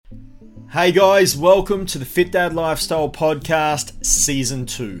Hey guys, welcome to the Fit Dad Lifestyle Podcast Season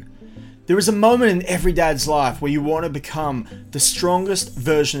 2. There is a moment in every dad's life where you want to become the strongest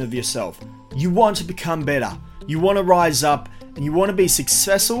version of yourself. You want to become better. You want to rise up and you want to be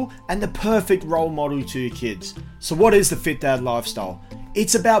successful and the perfect role model to your kids. So what is the Fit Dad Lifestyle?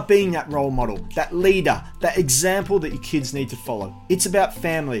 It's about being that role model, that leader, that example that your kids need to follow. It's about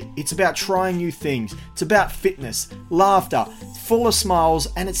family. It's about trying new things. It's about fitness, laughter, full of smiles,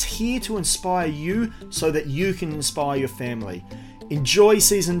 and it's here to inspire you so that you can inspire your family. Enjoy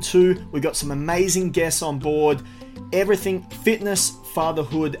Season 2. We've got some amazing guests on board. Everything fitness,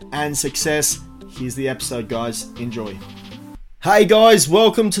 fatherhood, and success. Here's the episode, guys. Enjoy. Hey guys,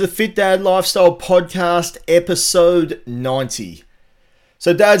 welcome to the Fit Dad Lifestyle Podcast, episode 90.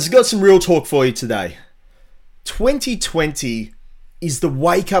 So dads, got some real talk for you today. 2020 is the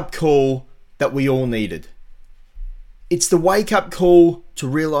wake-up call that we all needed. It's the wake-up call to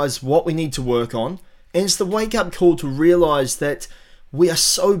realize what we need to work on, and it's the wake-up call to realize that we are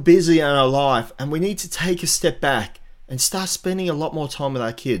so busy in our life and we need to take a step back and start spending a lot more time with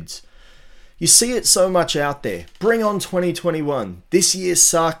our kids. You see it so much out there. Bring on 2021. This year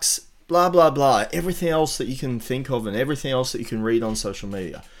sucks. Blah, blah, blah. Everything else that you can think of and everything else that you can read on social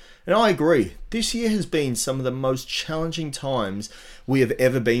media. And I agree. This year has been some of the most challenging times we have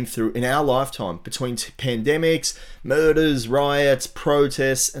ever been through in our lifetime. Between pandemics, murders, riots,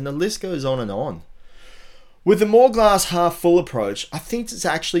 protests, and the list goes on and on. With the more glass half full approach, I think it's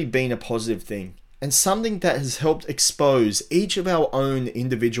actually been a positive thing. And something that has helped expose each of our own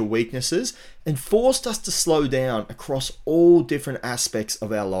individual weaknesses and forced us to slow down across all different aspects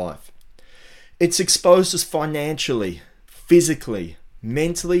of our life. It's exposed us financially, physically,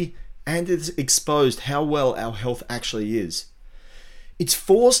 mentally, and it's exposed how well our health actually is. It's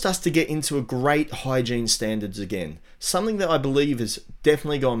forced us to get into a great hygiene standards again, something that I believe has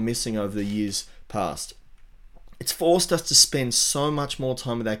definitely gone missing over the years past. It's forced us to spend so much more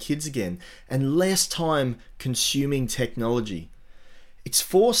time with our kids again and less time consuming technology. It's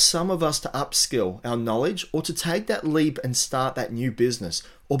forced some of us to upskill our knowledge or to take that leap and start that new business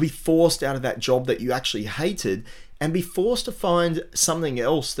or be forced out of that job that you actually hated and be forced to find something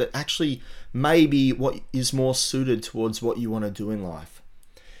else that actually may be what is more suited towards what you want to do in life.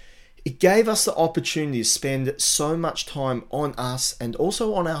 It gave us the opportunity to spend so much time on us and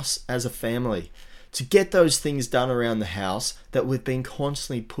also on us as a family to get those things done around the house that we've been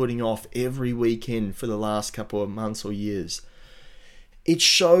constantly putting off every weekend for the last couple of months or years. It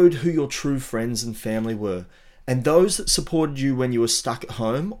showed who your true friends and family were, and those that supported you when you were stuck at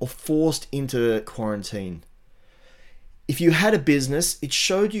home or forced into quarantine. If you had a business, it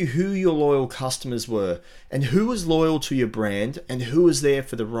showed you who your loyal customers were, and who was loyal to your brand, and who was there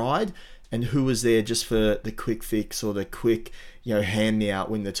for the ride, and who was there just for the quick fix or the quick, hand me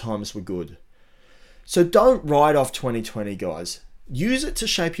out when the times were good. So don't write off 2020, guys. Use it to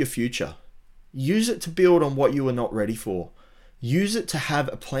shape your future. Use it to build on what you were not ready for. Use it to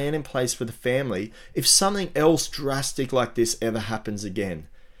have a plan in place for the family if something else drastic like this ever happens again.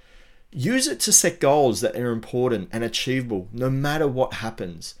 Use it to set goals that are important and achievable no matter what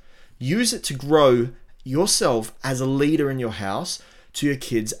happens. Use it to grow yourself as a leader in your house to your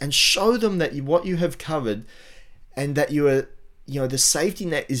kids and show them that what you have covered and that you are, the safety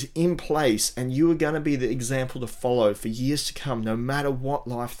net is in place and you are going to be the example to follow for years to come no matter what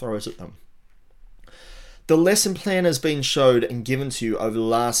life throws at them. The lesson plan has been showed and given to you over the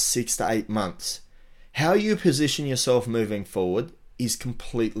last 6 to 8 months. How you position yourself moving forward is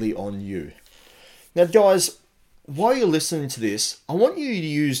completely on you. Now guys, while you're listening to this, I want you to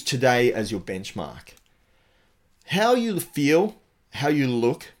use today as your benchmark. How you feel, how you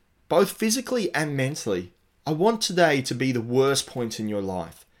look, both physically and mentally, I want today to be the worst point in your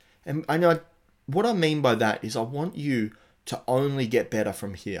life. And I know what I mean by that is I want you to only get better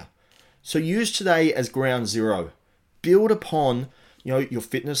from here. So use today as ground zero. Build upon, your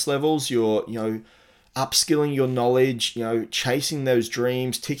fitness levels, your, upskilling your knowledge, chasing those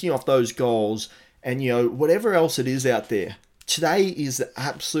dreams, ticking off those goals, and, whatever else it is out there. Today is the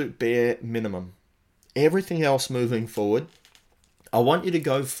absolute bare minimum. Everything else moving forward, I want you to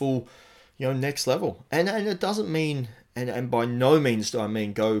go full, next level. And it doesn't mean, and by no means do I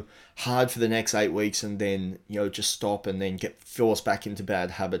mean go hard for the next 8 weeks and then, just stop and then get forced back into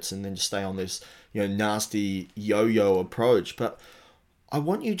bad habits and then just stay on this, nasty yo-yo approach. But I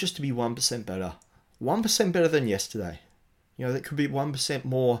want you just to be 1% better. 1% better than yesterday. That could be 1%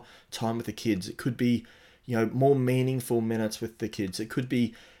 more time with the kids. It could be, more meaningful minutes with the kids. It could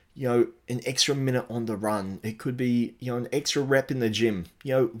be, an extra minute on the run. It could be, an extra rep in the gym.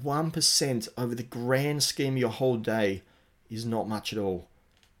 1% over the grand scheme of your whole day is not much at all.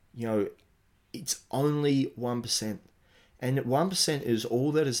 You know, it's only 1%. And 1% is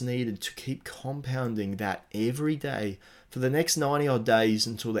all that is needed to keep compounding that every day for the next 90 odd days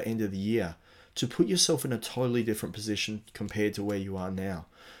until the end of the year, to put yourself in a totally different position compared to where you are now.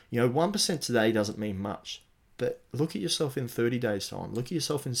 1% today doesn't mean much, but look at yourself in 30 days time, look at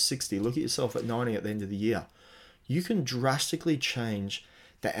yourself in 60, look at yourself at 90 at the end of the year. You can drastically change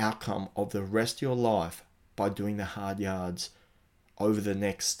the outcome of the rest of your life by doing the hard yards over the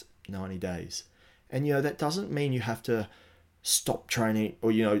next 90 days. And that doesn't mean you have to stop training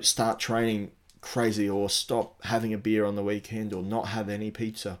or start training crazy or stop having a beer on the weekend or not have any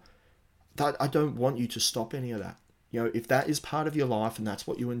pizza. I don't want you to stop any of that. If that is part of your life and that's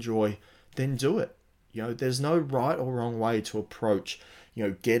what you enjoy, then do it. There's no right or wrong way to approach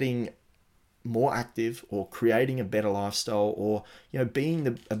getting more active or creating a better lifestyle or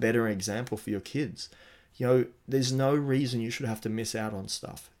being a better example for your kids. There's no reason you should have to miss out on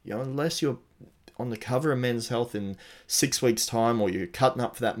stuff. Unless you're on the cover of Men's Health in 6 weeks' time, or you're cutting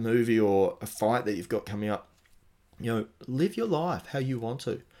up for that movie or a fight that you've got coming up. Live your life how you want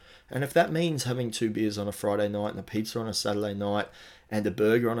to. And if that means having 2 beers on a Friday night and a pizza on a Saturday night and a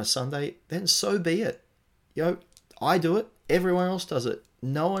burger on a Sunday, then so be it. I do it. Everyone else does it.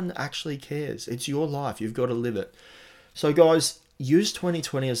 No one actually cares. It's your life. You've got to live it. So guys, use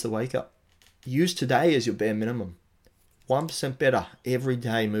 2020 as the wake up. Use today as your bare minimum. 1% better every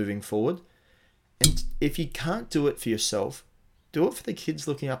day moving forward. And if you can't do it for yourself, do it for the kids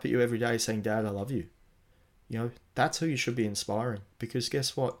looking up at you every day saying, Dad, I love you. That's who you should be inspiring. Because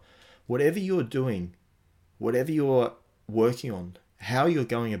guess what? Whatever you're doing, whatever you're working on, how you're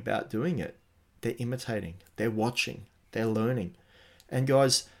going about doing it, they're imitating, they're watching, they're learning. And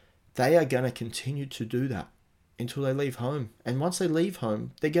guys, they are going to continue to do that until they leave home. And once they leave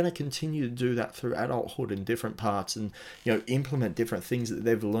home, they're going to continue to do that through adulthood in different parts and, implement different things that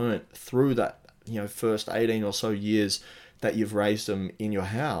they've learned through that, first 18 or so years that you've raised them in your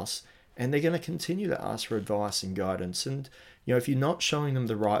house. And they're going to continue to ask for advice and guidance. And, if you're not showing them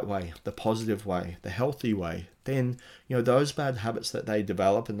the right way, the positive way, the healthy way, then, those bad habits that they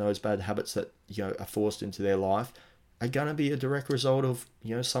develop and those bad habits that, are forced into their life are going to be a direct result of,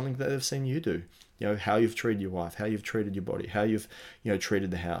 something that they've seen you do. How you've treated your wife, how you've treated your body, how you've,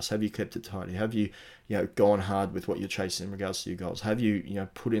 treated the house. Have you kept it tidy? Have you, gone hard with what you're chasing in regards to your goals? Have you,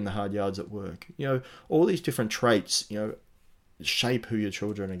 put in the hard yards at work? All these different traits, shape who your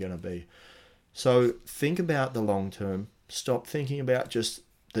children are going to be. So think about the long term. Stop thinking about just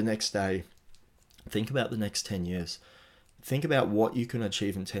the next day. Think about the next 10 years. Think about what you can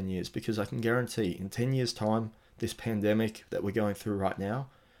achieve in 10 years, because I can guarantee in 10 years' time, this pandemic that we're going through right now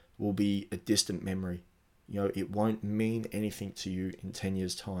will be a distant memory. It won't mean anything to you in 10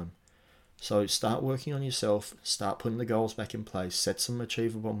 years' time. So start working on yourself, start putting the goals back in place, set some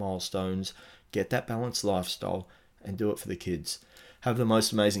achievable milestones, get that balanced lifestyle, and do it for the kids. Have the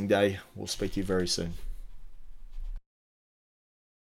most amazing day. We'll speak to you very soon.